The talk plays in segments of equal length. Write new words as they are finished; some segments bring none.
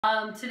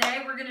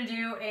Today we're going to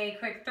do a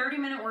quick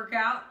 30-minute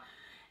workout,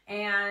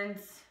 and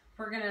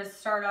we're going to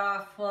start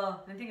off,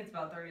 well, I think it's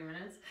about 30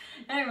 minutes.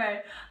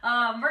 Anyway,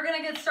 we're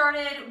going to get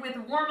started with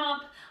a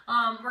warm-up.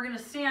 We're going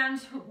to stand,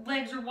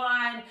 legs are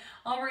wide.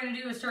 All we're going to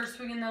do is start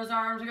swinging those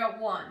arms. We got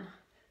 1,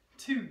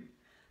 2,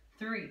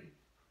 3,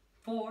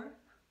 4,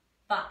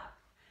 5,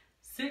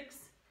 6,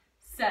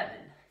 7,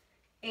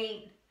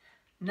 8,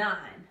 9,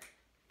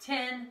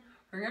 10.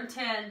 We're going to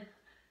go 10,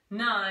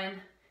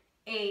 9,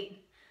 8,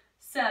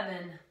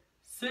 7,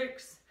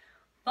 6,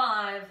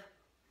 5,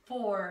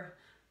 4,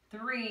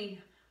 3,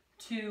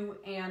 2,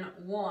 and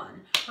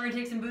 1. We're going to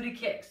take some booty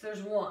kicks.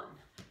 There's 1,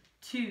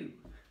 2,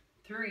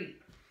 3,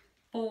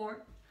 4,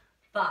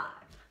 5,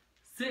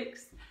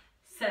 6,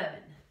 7,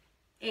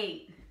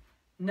 8,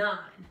 9,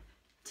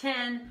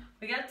 10.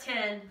 We got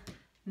 10,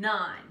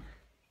 9,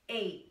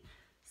 8,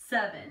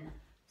 7,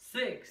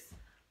 6,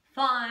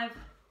 5,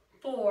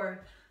 4,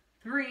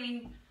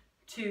 3,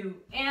 2,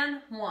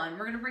 and 1.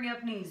 We're going to bring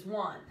up knees.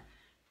 1,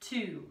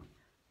 2,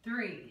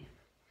 3,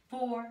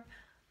 4,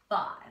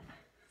 5,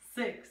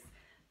 6,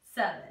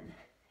 7,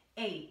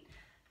 8,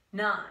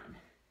 9,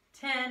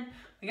 10.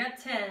 We got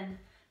 10,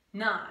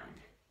 9,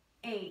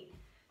 8,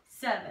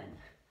 7,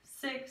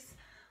 6,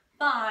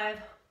 5,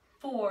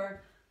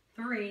 4,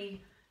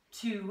 3,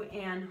 2,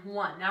 and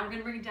 1. Now we're going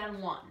to bring it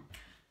down. 1,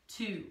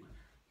 2,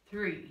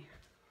 3,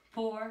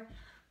 4,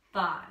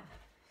 5,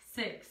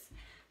 6,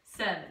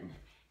 7,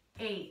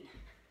 8,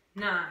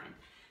 9,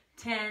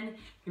 10.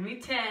 Give me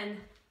 10,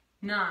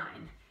 9,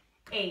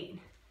 8,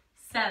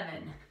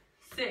 7,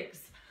 6,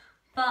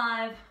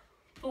 5,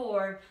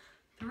 4,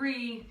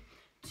 3,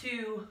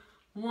 2,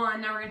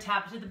 1. Now we're going to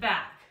tap it to the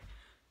back.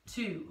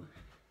 2,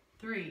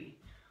 3,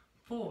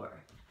 4,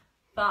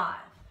 5,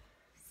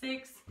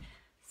 6,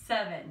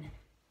 7,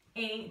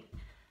 8,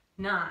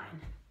 9,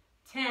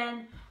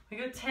 10. We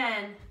go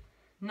 10,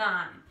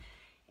 9,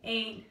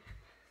 8,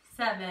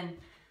 7,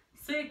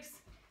 6,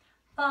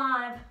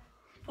 5,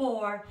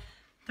 4,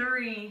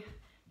 3,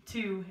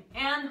 2,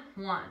 and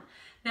 1.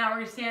 Now we're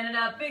going to stand it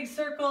up. Big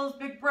circles,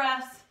 big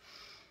breaths.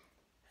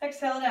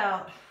 Exhale it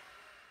out.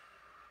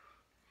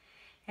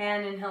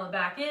 And inhale it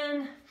back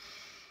in.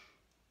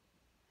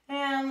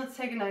 And let's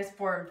take a nice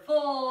forward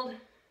fold.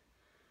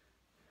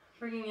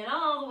 Bringing it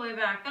all the way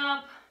back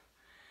up.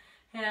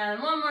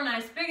 And one more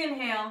nice big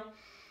inhale.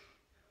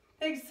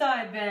 Big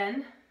side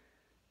bend.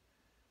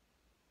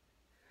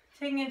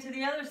 Taking it to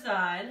the other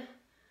side.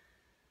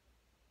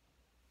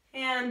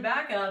 And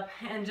back up,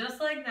 and just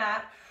like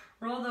that,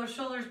 roll those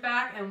shoulders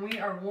back, and we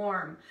are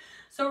warm.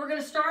 So we're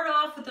going to start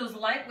off with those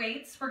light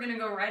weights. We're going to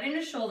go right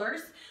into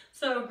shoulders.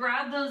 So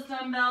grab those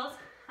dumbbells.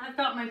 I've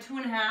got my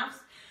 2.5s.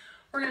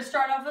 We're going to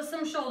start off with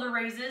some shoulder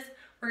raises.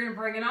 We're going to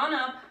bring it on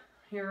up.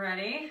 You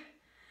ready?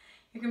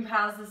 You can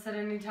pause this at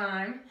any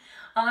time.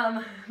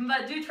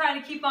 But do try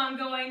to keep on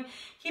going.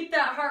 Keep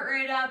that heart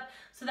rate up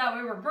so that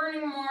way we're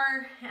burning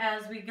more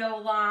as we go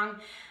along.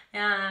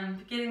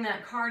 Getting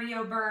that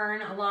cardio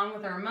burn along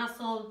with our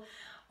muscle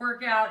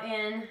workout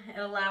in.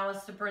 It'll allow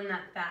us to burn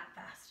that fat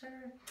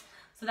faster.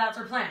 So that's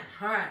our plan.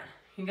 All right,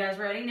 you guys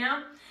ready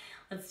now?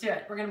 Let's do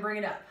it. We're going to bring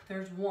it up.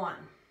 There's 1,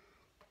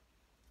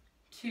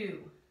 2,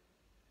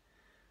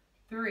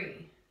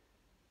 3,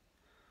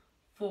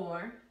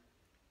 4,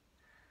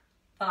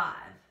 5,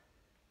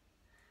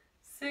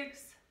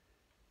 6,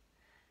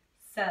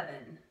 7,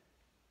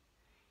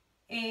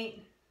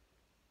 8,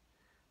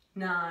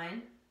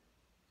 9,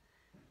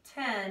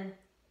 10,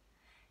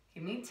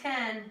 give me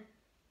 10,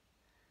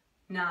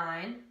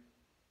 9,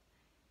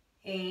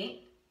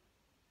 8,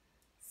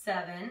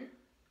 7,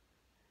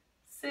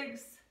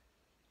 6,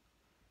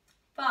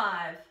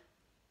 5,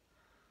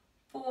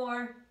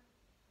 4,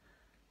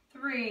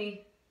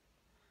 3,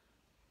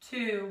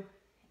 2,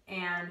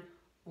 and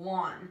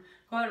 1.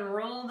 Go ahead and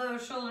roll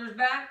those shoulders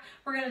back.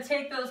 We're going to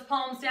take those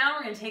palms down.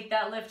 We're going to take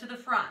that lift to the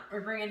front.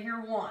 We're bringing it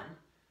here. 1,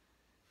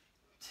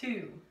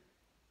 2,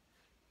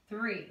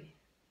 3,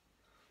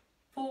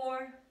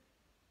 4,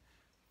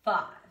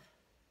 5,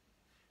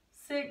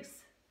 6,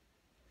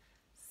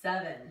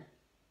 7,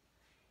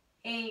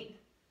 8,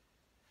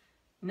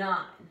 9,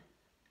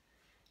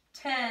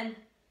 10.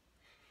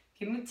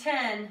 Give me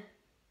 10,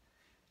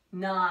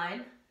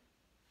 9,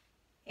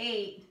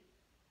 8,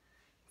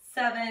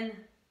 7,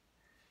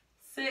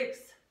 6,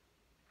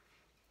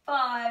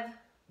 5,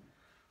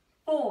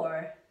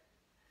 4,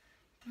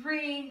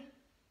 3,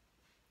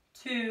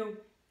 2,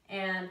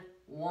 and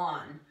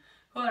 1.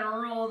 Go ahead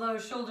and roll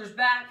those shoulders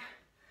back.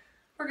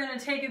 We're going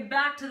to take it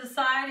back to the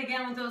side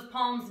again with those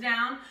palms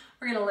down.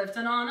 We're going to lift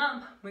it on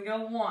up. We go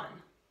 1,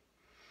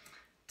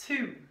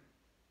 2,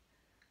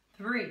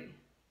 3,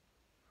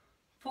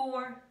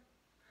 4,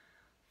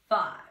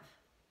 5,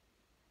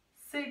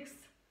 6,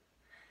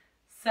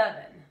 7,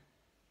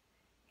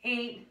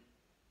 8,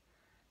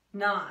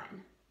 9,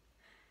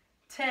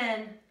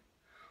 10.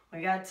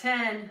 We got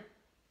 10,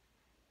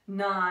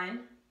 9,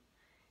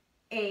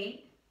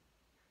 8,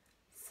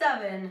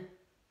 7,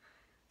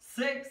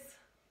 6,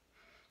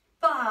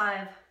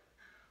 5,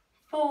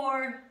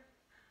 4,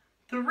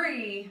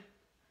 3,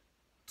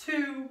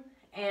 2,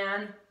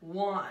 and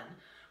 1.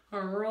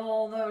 We'll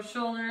roll those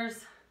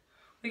shoulders.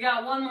 We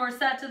got one more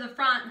set to the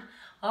front.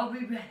 I'll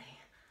be ready.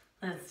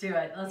 Let's do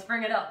it. Let's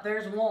bring it up.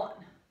 There's 1,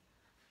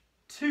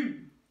 2,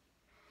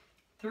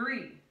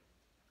 3,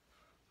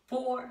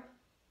 4,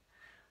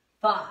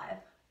 5,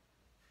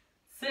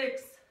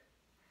 6,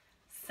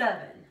 7,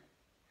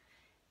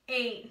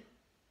 8,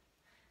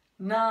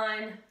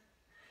 9,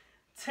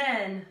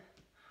 10.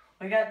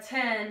 We got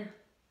 10,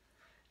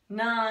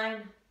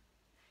 9,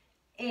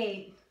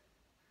 8,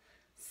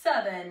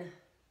 7,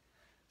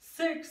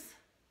 6,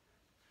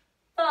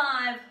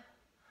 5,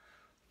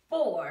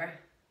 4,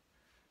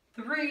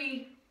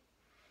 3,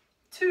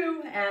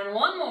 2, and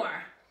one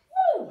more.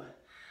 Woo!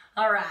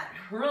 All right,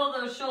 roll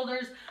those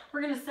shoulders.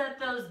 We're gonna set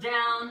those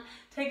down.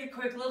 Take a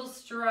quick little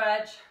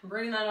stretch.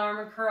 Bring that arm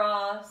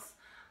across.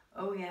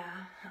 Oh yeah.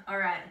 All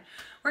right,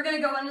 we're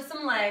gonna go into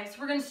some legs.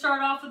 We're gonna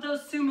start off with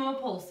those sumo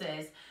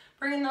pulses.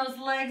 Bringing those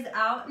legs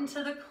out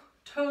into the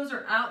toes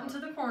or out into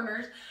the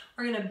corners.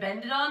 We're gonna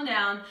bend it on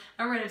down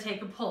and we're gonna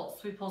take a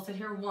pulse. We pulse it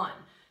here. 1,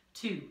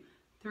 2,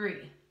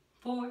 3,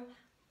 4,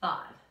 5,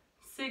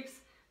 6,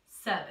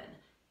 7,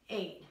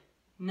 8,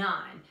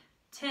 9,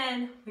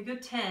 10. We go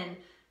 10,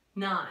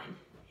 9,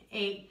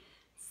 8,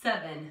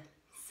 7,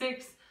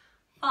 6,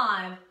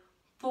 5,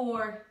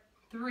 4,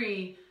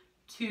 3,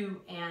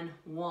 2, and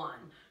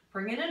 1.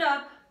 Bringing it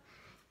up.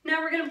 Now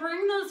we're gonna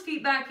bring those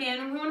feet back in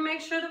and we wanna make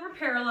sure that we're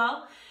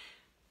parallel.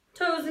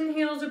 Toes and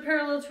heels are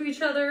parallel to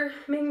each other,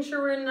 making sure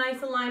we're in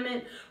nice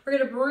alignment. We're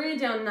gonna bring it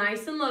down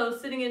nice and low,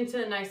 sitting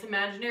into a nice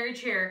imaginary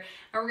chair,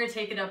 and we're gonna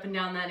take it up and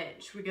down that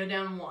inch. We go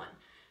down 1,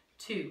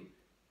 2,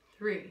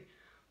 3,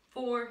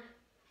 4,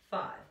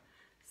 5,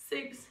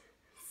 6,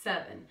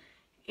 7,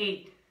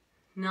 8,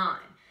 9,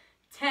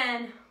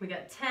 10. We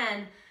got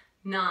 10,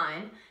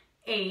 9,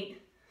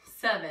 8,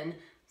 7,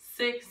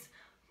 6,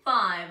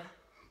 5,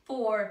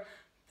 4,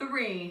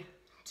 3,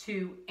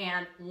 2,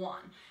 and 1.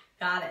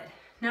 Got it.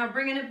 Now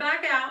bringing it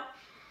back out,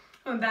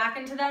 going back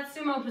into that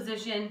sumo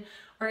position.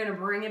 We're gonna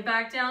bring it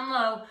back down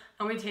low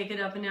and we take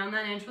it up and down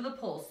that inch with a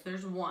pulse.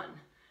 There's 1,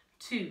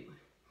 2,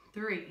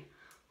 3,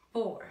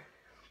 4,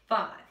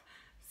 5,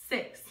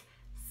 6,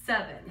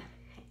 7,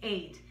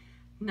 8,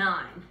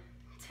 9,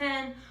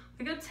 10.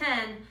 We go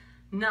 10,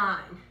 9,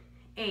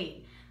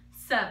 8,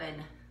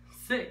 7,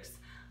 6,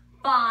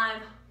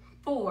 5,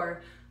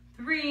 4,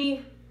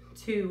 3,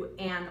 2,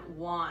 and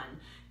 1.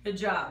 Good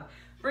job.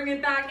 Bring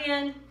it back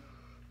in.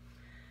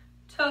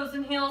 Toes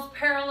and heels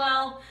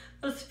parallel.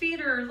 Those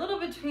feet are a little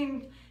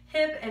between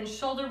hip and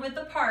shoulder width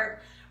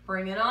apart.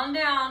 Bring it on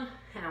down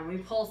and we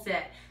pulse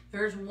it.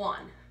 There's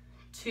 1,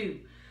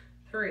 2,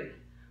 3,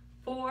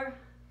 4,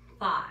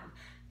 5,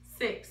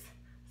 6,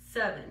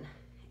 7,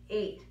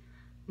 8,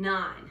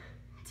 9,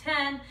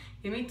 10.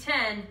 Give me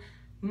 10,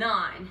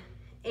 9,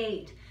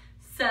 8,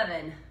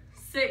 7,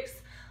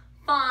 6,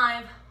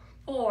 5,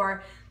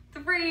 4,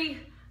 3,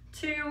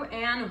 2,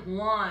 and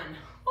 1.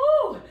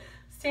 Woo!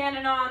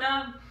 Standing on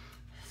up.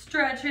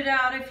 Stretch it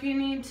out if you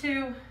need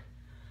to.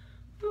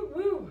 Woo,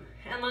 woo.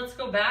 And let's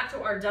go back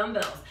to our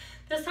dumbbells.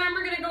 This time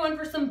we're gonna go in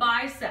for some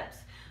biceps.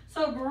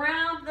 So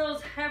grab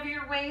those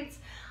heavier weights.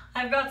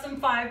 I've got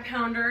some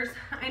 5-pounders.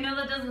 I know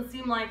that doesn't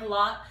seem like a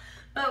lot,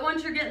 but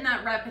once you're getting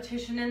that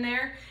repetition in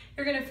there,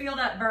 you're gonna feel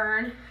that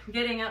burn,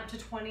 getting up to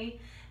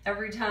 20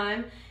 every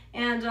time,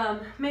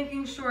 and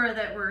making sure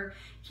that we're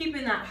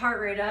keeping that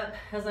heart rate up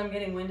as I'm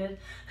getting winded.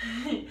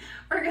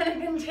 We're gonna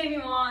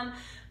continue on.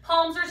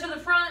 Palms are to the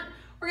front.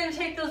 We're gonna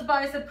take those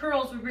bicep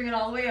curls, we bring it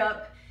all the way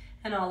up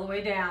and all the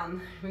way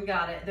down. We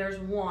got it. There's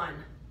 1,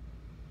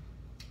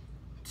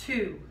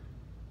 2,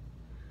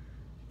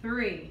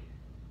 3,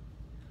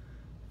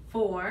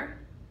 4,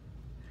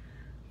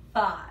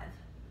 5,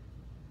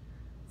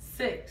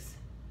 6,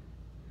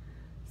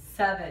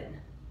 7,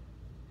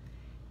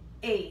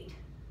 8,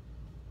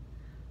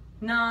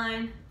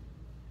 9,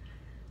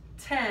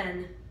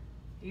 10.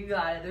 You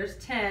got it. There's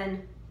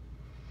 10,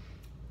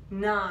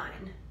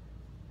 9,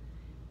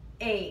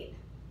 8,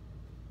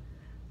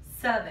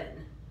 7,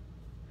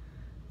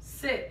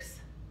 6,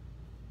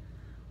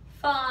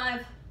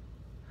 5,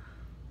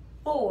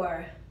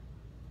 4,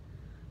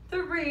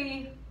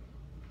 3,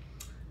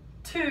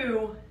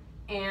 2,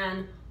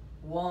 and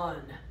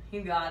 1.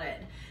 You got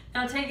it.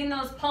 Now taking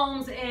those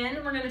palms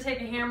in, we're going to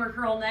take a hammer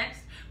curl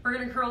next. We're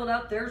going to curl it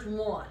up. There's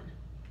 1,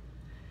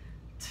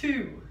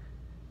 2,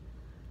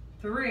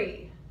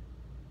 3,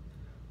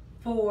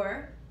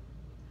 4,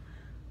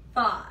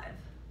 5,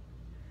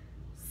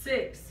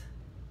 6,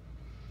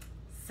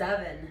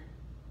 7,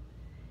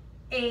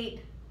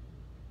 8,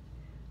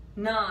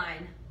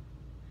 9,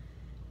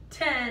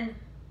 10.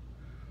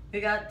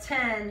 We got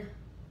 10,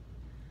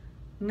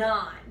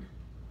 9,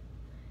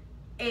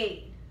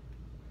 8,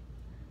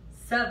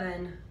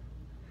 7,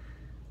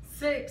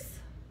 6,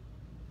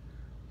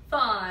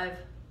 5,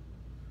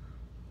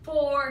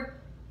 4,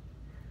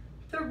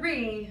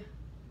 3,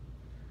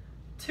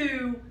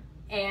 2,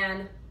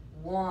 and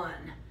 1.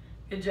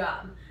 Good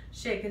job.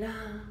 Shake it up.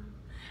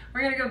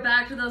 We're gonna go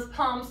back to those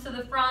palms to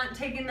the front,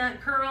 taking that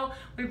curl.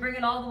 We bring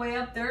it all the way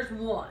up. There's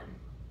 1,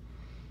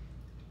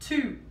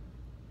 2,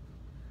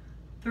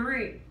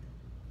 3,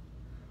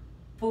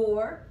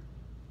 4,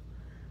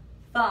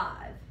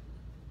 5,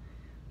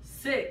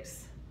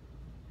 6,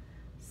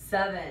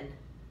 7,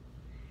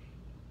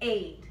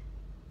 8,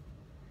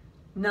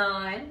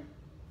 9,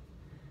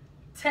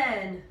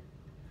 10.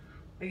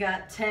 We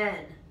got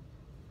 10,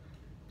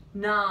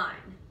 9,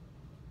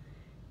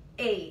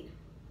 8,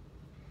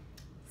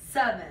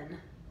 7,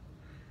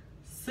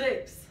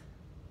 6,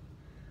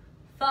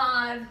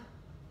 5,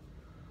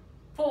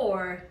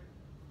 4,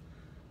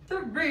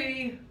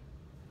 3,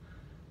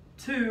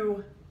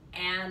 2,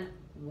 and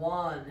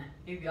 1.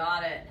 You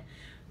got it.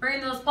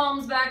 Bring those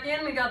palms back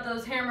in. We got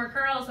those hammer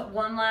curls.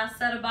 One last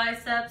set of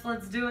biceps.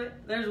 Let's do it.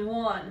 There's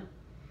 1,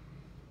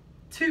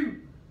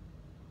 2,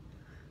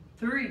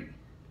 3,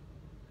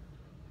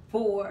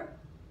 4,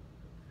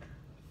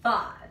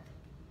 5,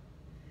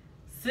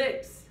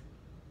 6,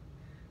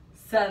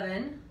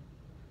 7,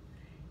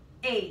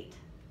 8,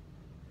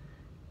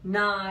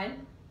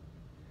 9,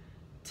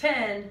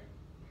 10.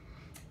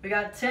 We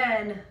got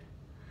 10,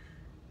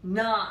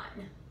 9,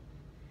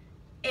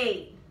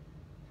 8,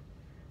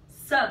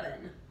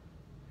 7,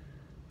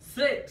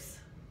 6,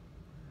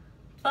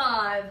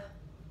 5,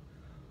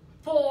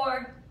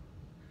 4,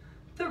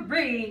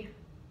 3,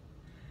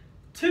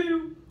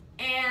 2,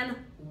 and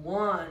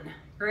 1.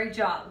 Great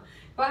job.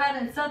 Go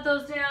ahead and set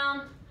those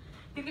down.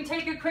 You can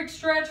take a quick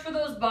stretch for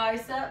those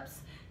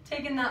biceps,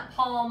 taking that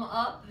palm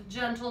up,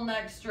 gentle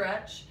neck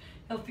stretch.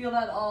 You'll feel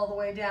that all the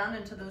way down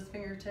into those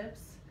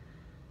fingertips.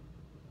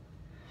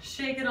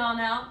 Shake it on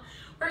out.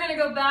 We're gonna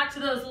go back to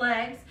those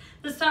legs,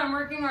 this time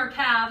working our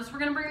calves. We're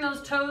gonna bring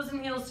those toes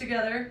and heels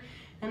together.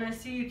 And I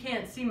see you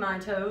can't see my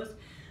toes,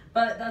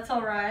 but that's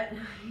all right.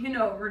 You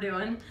know what we're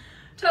doing.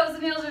 Toes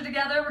and heels are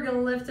together. We're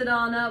gonna lift it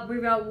on up.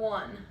 We've got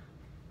 1,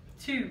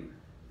 2,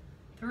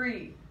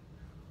 3,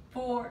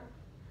 4,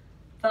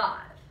 5,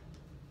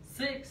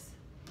 6,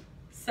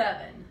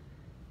 7,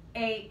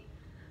 8,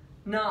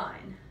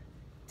 9,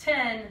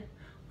 10.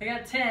 We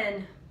got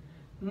 10,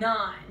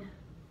 9,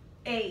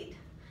 8,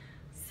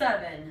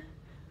 7,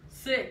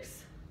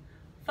 6,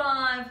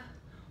 5,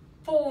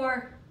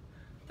 4,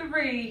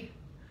 3,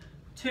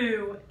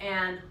 2,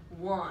 and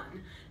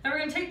 1. Now we're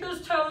going to take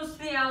those toes to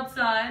the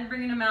outside,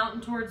 bringing them out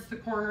and towards the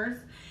corners.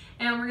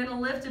 And we're going to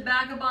lift it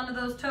back up onto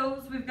those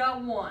toes. We've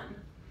got 1,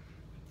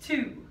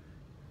 2,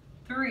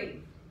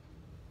 3,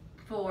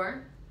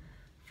 4,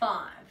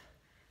 5,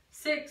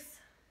 6,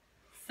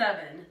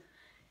 7,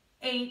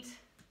 8,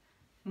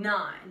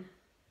 9,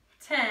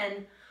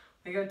 10.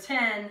 We go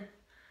 10,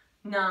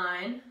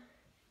 9,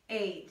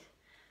 8,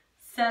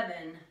 7,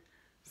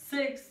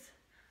 6,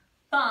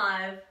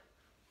 5,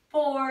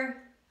 4,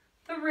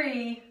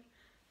 3,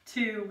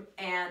 2,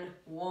 and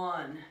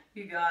 1.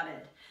 You got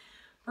it.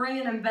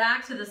 Bringing them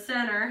back to the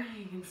center.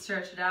 You can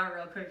stretch it out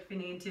real quick if you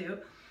need to.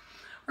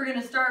 We're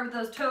going to start with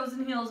those toes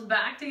and heels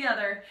back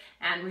together,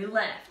 and we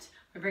lift.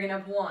 We're bringing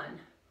up 1,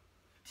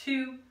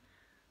 2,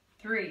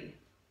 3,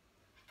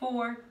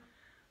 4,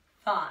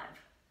 5,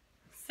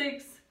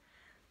 6,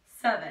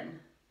 7,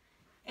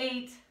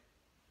 8,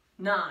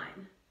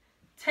 9,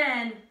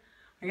 10.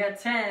 We got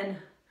 10,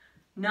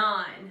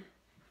 9,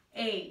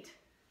 8,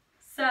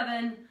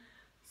 7,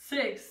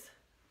 6,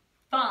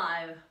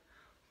 5,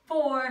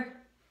 4,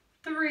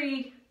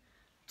 3,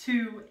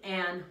 2,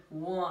 and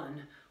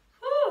 1.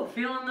 Woo,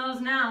 feeling those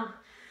now.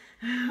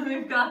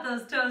 We've got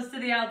those toes to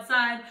the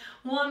outside.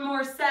 One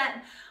more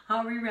set.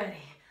 Are we ready?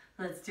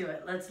 Let's do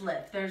it. Let's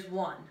lift. There's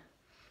 1,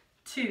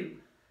 2,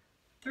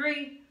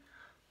 3,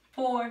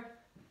 4,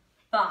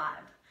 5,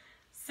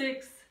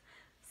 6,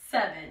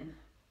 7,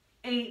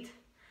 8,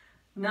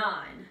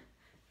 9,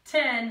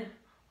 10.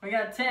 We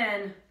got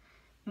 10,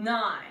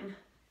 9,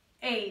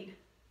 8,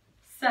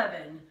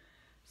 7,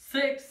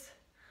 6,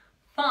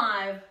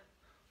 5,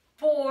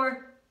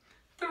 4,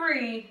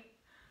 3,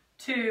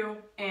 2,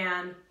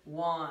 and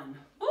 1.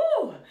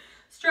 Woo!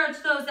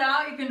 Stretch those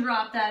out. You can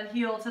drop that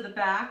heel to the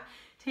back,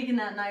 taking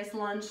that nice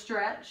lunge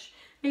stretch.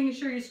 Making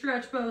sure you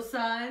stretch both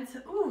sides.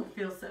 Ooh,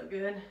 feels so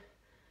good.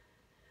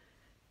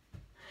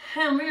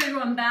 And we are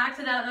going back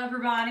to that upper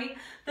body.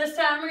 This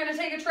time we're going to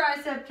take a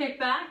tricep kick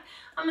back.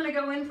 I'm going to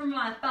go in for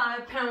my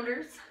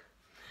 5-pounders.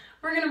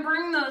 We're going to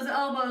bring those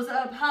elbows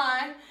up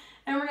high,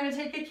 and we're going to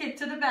take a kick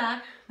to the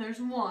back. There's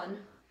 1,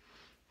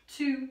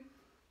 2,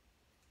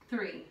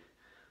 3,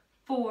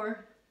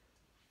 4,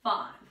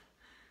 5,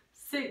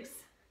 6,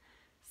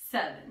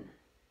 7,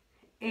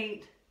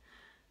 8,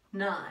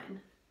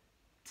 9,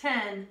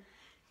 10.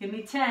 Give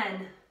me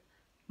 10,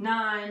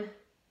 9,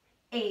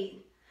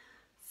 8,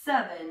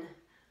 7,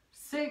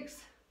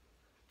 6,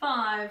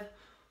 5,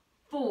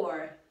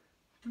 4,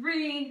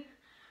 3,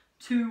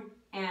 2,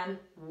 and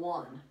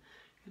 1.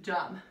 Good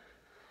job.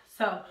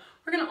 So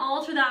we're going to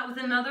alter that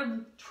with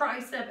another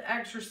tricep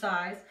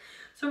exercise.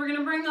 So we're going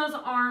to bring those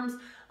arms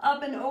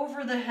up and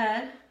over the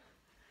head,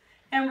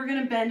 and we're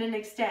going to bend and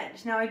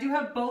extend. Now I do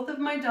have both of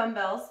my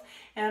dumbbells,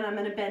 and I'm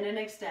going to bend and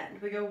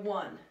extend. We go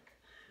 1,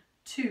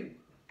 2,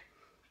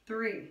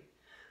 3,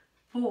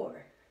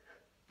 4,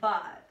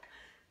 5,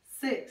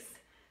 6,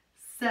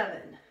 7,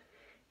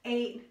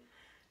 8,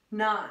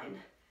 9,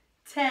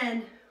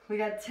 10. We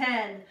got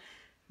 10,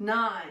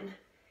 9,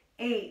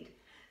 8,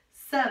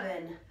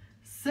 7,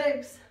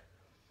 6,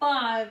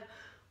 5,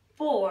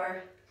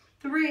 4,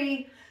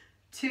 3,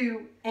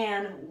 2,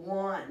 and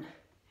 1.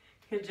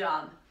 Good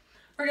job.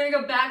 We're gonna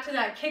go back to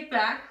that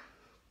kickback,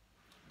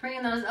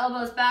 bringing those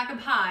elbows back up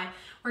high.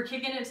 We're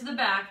kicking it to the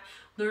back.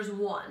 There's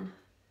 1,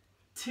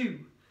 2,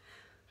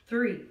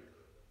 3,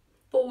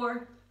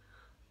 4,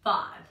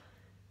 5,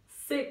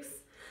 6,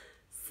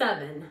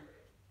 7,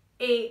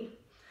 8,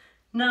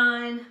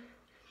 9,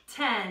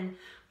 10.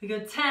 We go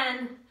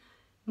 10,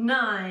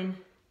 9,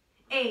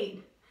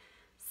 8,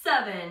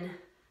 7,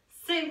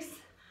 6,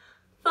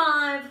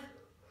 5,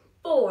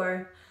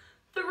 4,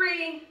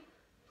 3,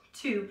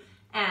 2,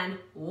 and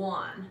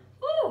 1.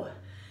 Woo!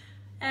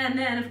 And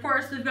then, of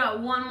course, we've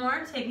got one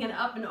more, taking it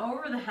up and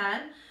over the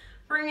head,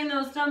 bringing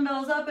those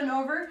dumbbells up and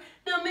over.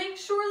 Now, make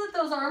sure that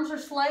those arms are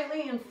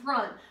slightly in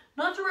front,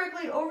 not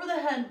directly over the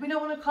head. We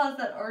don't want to cause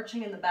that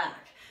arching in the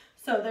back.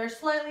 So they're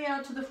slightly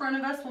out to the front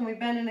of us when we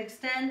bend and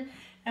extend,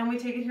 and we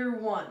take it here.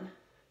 1,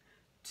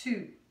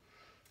 2,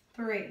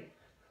 3,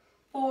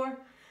 4,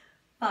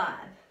 5,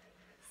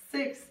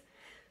 6,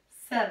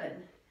 7,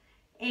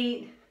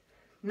 8,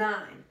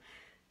 9,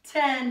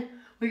 10.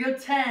 We go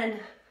 10,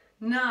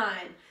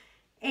 9,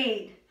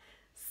 8,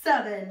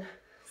 7,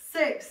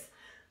 6,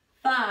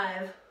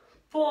 5,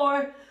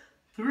 4,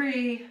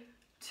 3,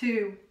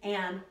 2,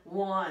 and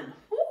 1.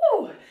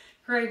 Woo!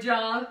 Great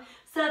job.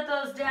 Set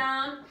those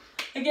down.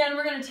 Again,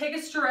 we're going to take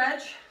a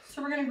stretch.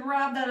 So we're going to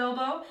grab that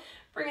elbow,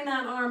 bringing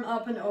that arm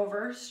up and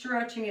over,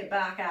 stretching it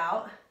back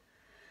out.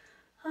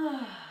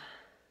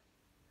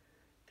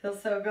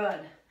 Feels so good.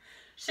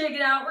 Shake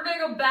it out. We're going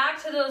to go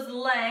back to those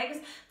legs.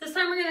 This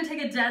time we're going to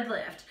take a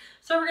deadlift.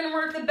 So we're going to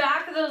work the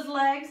back of those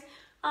legs.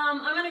 I'm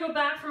going to go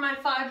back for my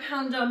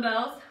 5-pound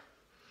dumbbells.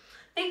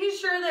 Making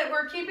sure that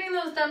we're keeping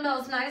those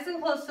dumbbells nice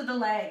and close to the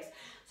legs.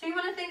 So you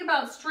want to think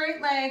about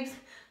straight legs,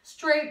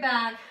 straight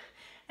back,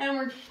 and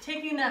we're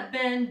taking that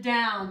bend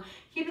down,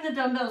 keeping the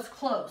dumbbells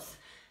close.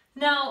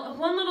 Now,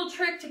 one little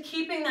trick to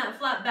keeping that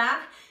flat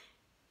back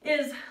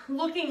is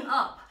looking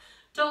up.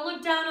 Don't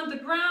look down on the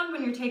ground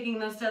when you're taking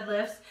those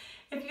deadlifts.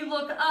 If you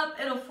look up,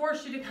 it'll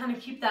force you to kind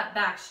of keep that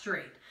back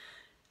straight.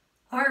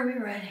 Are we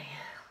ready?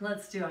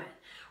 Let's do it.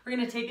 We're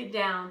going to take it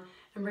down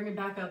and bring it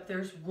back up.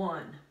 There's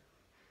 1,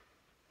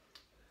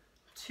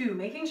 2,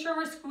 making sure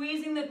we're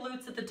squeezing the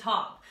glutes at the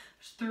top.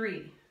 There's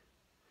 3,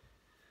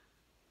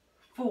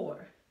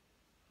 4,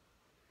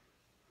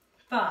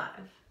 5,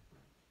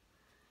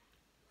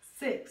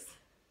 6,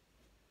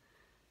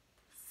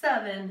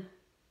 7,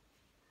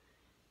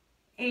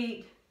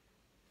 8,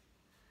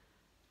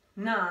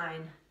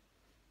 9,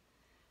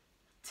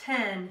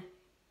 10.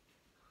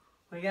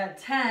 We got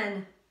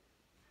 10,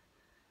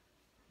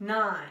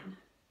 9,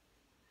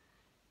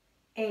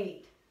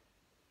 8,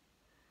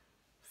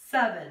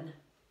 7,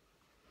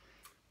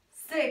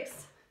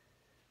 6,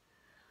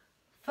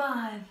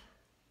 5,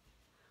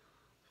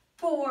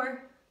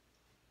 4,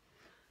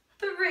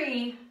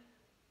 3,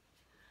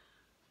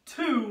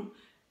 2,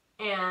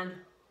 and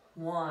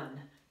 1.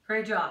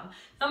 Great job.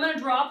 Now I'm going to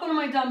drop one of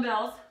my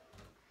dumbbells,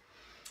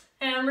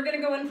 and we're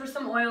going to go in for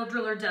some oil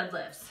driller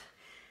deadlifts.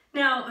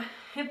 Now,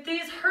 if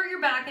these hurt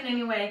your back in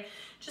any way,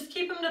 just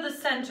keep them to the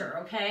center,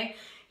 okay?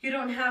 You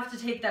don't have to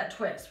take that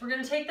twist. We're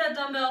going to take that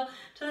dumbbell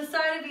to the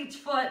side of each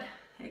foot.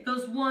 It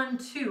goes 1,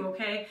 2,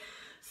 okay?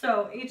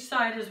 So each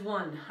side is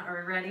 1.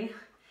 Are we ready?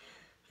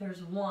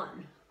 There's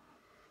 1,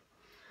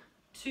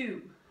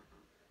 2,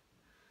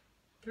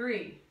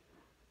 3,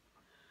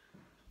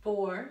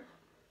 4,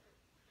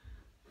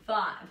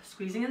 5.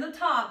 Squeezing at the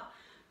top.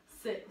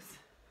 6,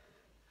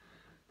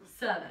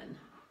 7,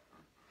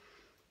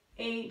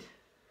 8,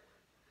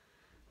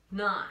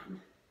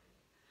 9,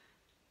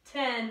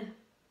 10.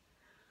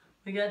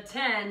 We got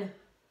 10,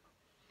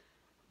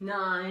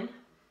 9,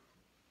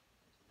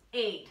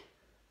 8,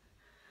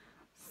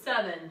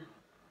 7,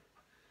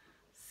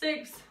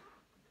 6,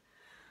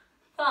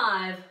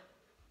 5,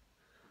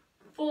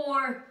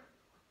 4,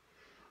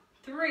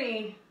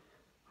 3,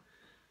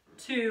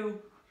 2,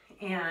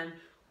 and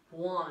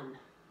 1.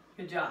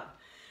 Good job.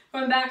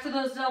 Going back to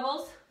those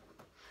doubles.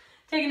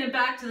 Taking it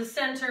back to the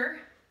center.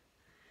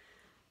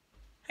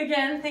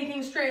 Again,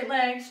 thinking straight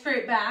legs,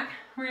 straight back.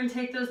 We're going to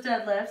take those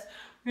deadlifts.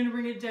 We're going to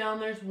bring it down.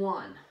 There's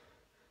 1,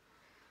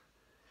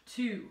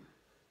 2,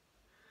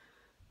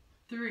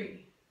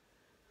 3,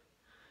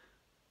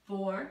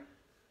 4,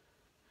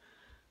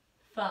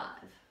 5,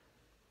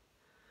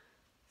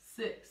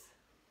 6,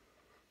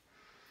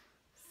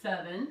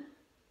 7,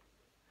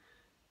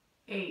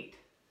 8,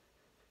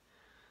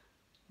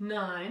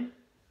 9,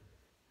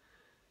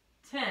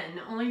 10.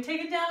 Only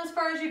take it down as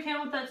far as you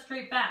can with that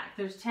straight back.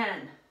 There's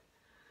 10,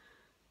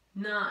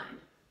 9,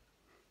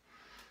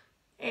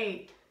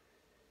 8,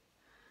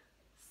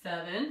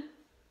 7,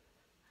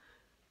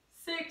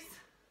 6,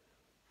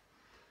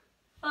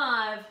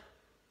 5,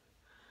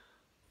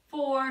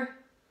 4,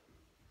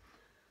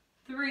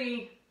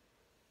 3,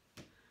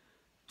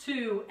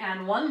 2,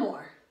 and 1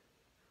 more.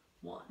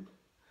 1.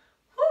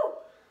 Woo!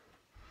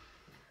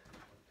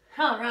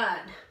 All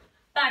right,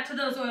 back to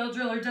those oil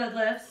driller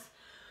deadlifts.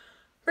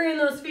 Bringing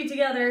those feet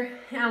together,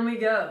 and we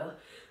go.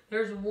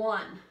 There's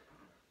 1,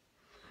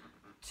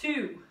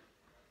 2,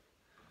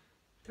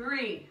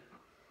 3,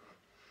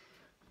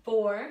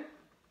 4,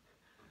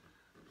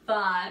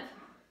 5,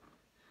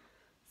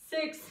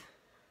 6,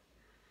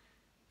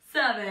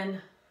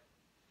 7,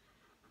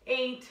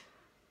 8,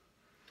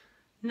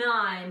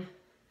 9,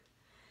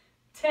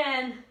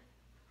 10.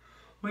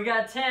 We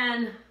got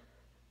 10,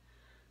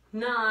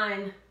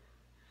 9,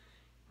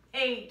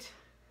 8,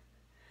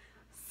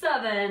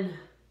 7,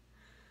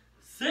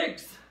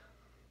 6,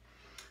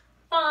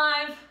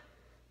 5,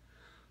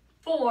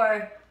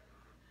 4,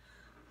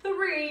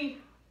 3,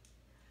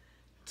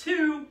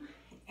 2,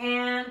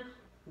 and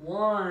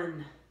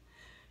 1.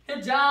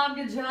 Good job,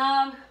 good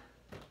job.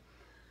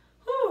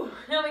 Whew.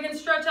 Now we can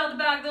stretch out the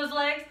back of those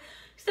legs,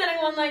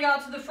 extending one leg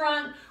out to the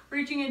front,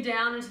 reaching it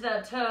down into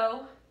that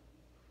toe.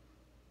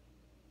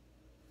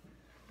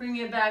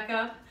 Bringing it back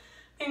up,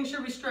 making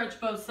sure we stretch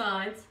both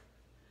sides.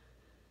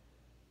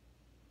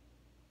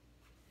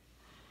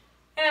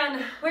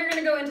 And we're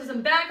gonna go into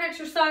some back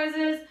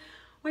exercises.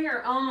 We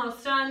are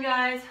almost done,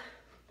 guys.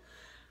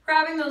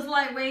 Grabbing those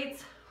light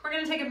weights, we're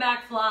gonna take a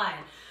back fly.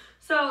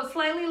 So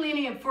slightly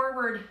leaning it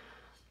forward,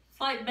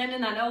 slight bend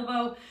in that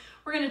elbow.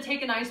 We're gonna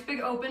take a nice big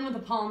open with the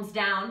palms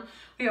down.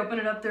 We open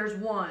it up, there's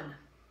 1,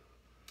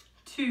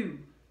 2,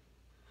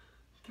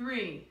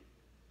 3,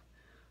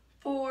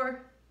 4,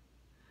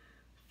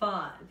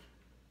 5,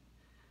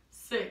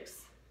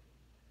 6,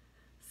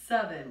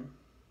 7,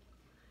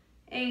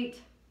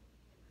 8,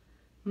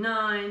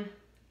 9,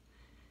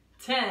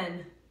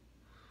 10.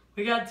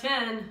 We got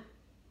 10,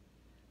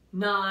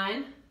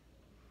 9,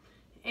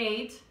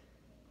 8,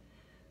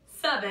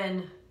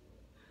 7,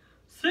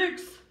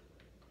 6,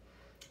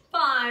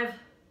 5,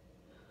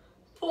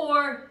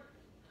 4,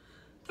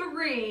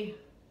 3,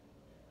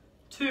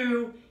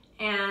 2,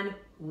 and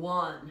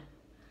 1.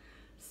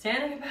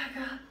 Standing it back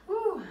up.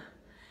 Woo.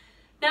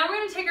 Now we're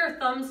going to take our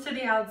thumbs to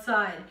the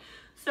outside.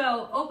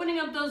 So opening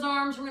up those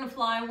arms, we're going to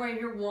fly right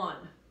here. 1,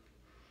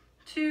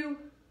 2,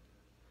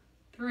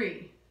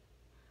 3,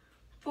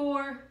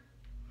 4,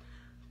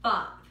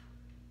 5,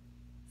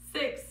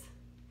 6,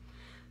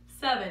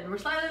 7. We're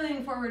slightly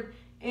leaning forward.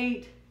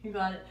 8, you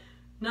got it.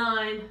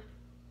 9,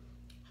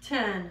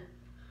 10.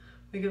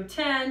 We go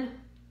 10,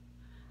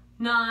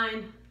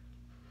 9,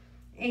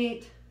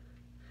 8,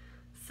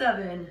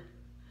 7,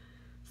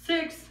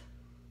 6,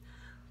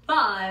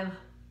 5,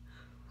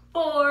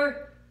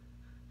 4,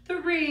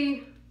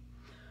 3,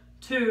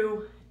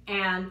 2,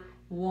 and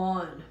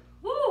 1.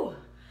 Woo!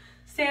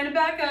 Stand it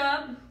back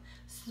up.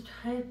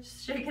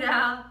 Shake it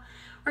out.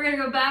 We're gonna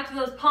go back to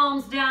those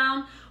palms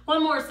down.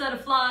 One more set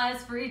of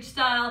flies for each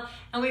style,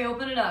 and we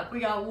open it up. We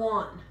got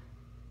 1,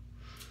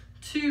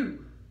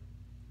 2,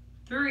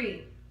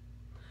 3,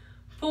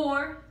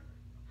 4,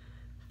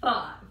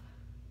 5,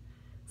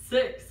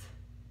 6,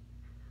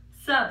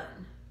 7,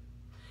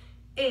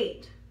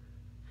 8,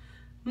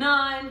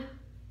 9,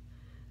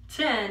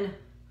 10.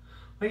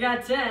 We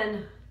got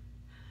 10,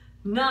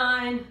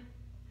 9,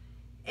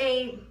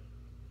 8,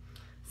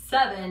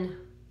 7,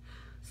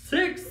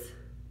 6,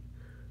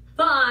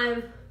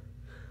 5,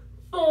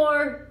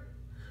 4,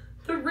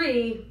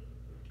 3,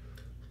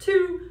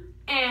 2,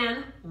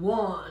 and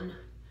 1.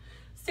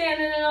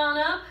 Standing it on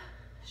up,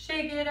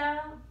 shake it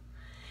out.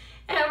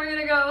 And we're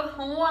gonna go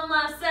one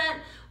last set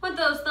with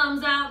those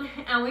thumbs out,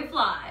 and we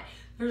fly.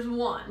 There's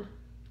 1,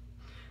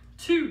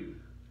 2,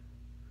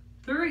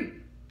 3,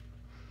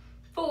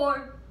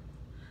 4,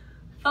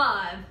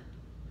 5,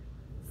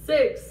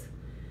 6,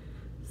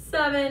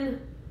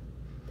 7,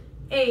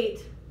 8,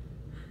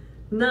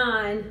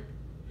 9,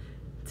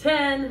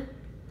 10,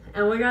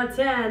 and we got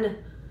 10,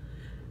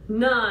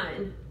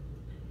 9,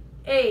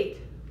 8,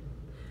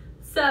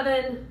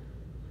 7,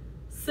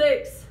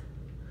 6,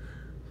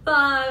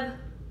 5,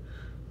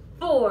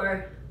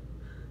 4,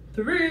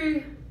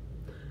 3,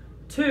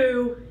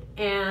 2,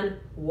 and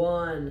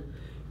 1.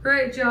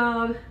 Great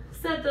job.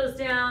 Set those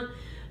down.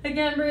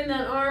 Again, bring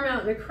that arm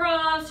out and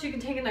across. You can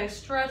take a nice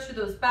stretch with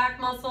those back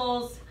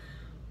muscles.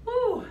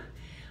 Woo.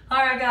 All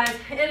right, guys,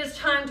 it is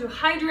time to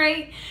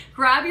hydrate.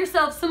 Grab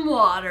yourself some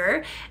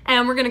water,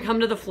 and we're gonna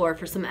come to the floor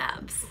for some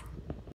abs.